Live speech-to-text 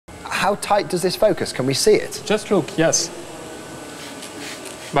how tight does this focus? Can we see it? Just look, yes.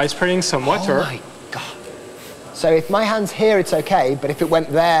 By spraying some water. Oh my God. So if my hand's here, it's okay, but if it went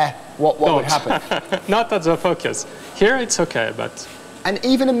there, what would happen? Not at the focus. Here it's okay, but... And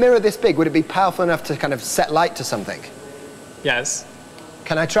even a mirror this big, would it be powerful enough to kind of set light to something? Yes.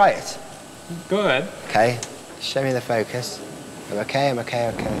 Can I try it? Go ahead. Okay, show me the focus. I'm okay.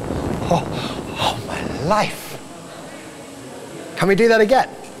 Oh, my life. Can we do that again?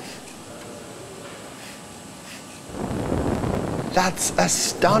 That's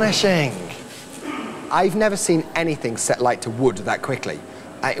astonishing. I've never seen anything set light to wood that quickly.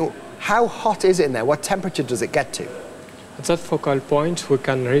 How hot is it in there? What temperature does it get to? At that focal point, we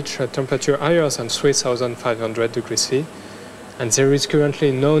can reach a temperature higher than 3,500 degrees C, and there is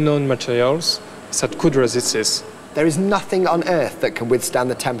currently no known materials that could resist this. There is nothing on Earth that can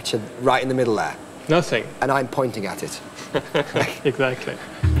withstand the temperature right in the middle there. Nothing. And I'm pointing at it. Exactly.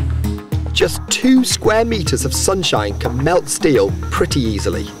 Just 2 square meters of sunshine can melt steel pretty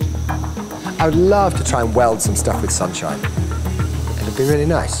easily. I would love to try and weld some stuff with sunshine. It'd be really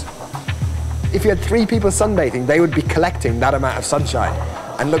nice. If you had 3 people sunbathing, they would be collecting that amount of sunshine.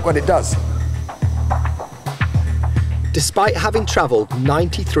 And look what it does. Despite having travelled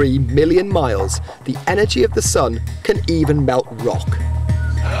 93 million miles, the energy of the sun can even melt rock.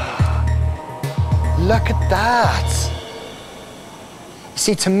 Look at that!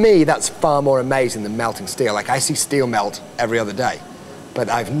 See, to me, that's far more amazing than melting steel. Like, I see steel melt every other day, but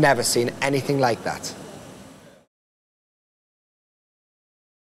I've never seen anything like that.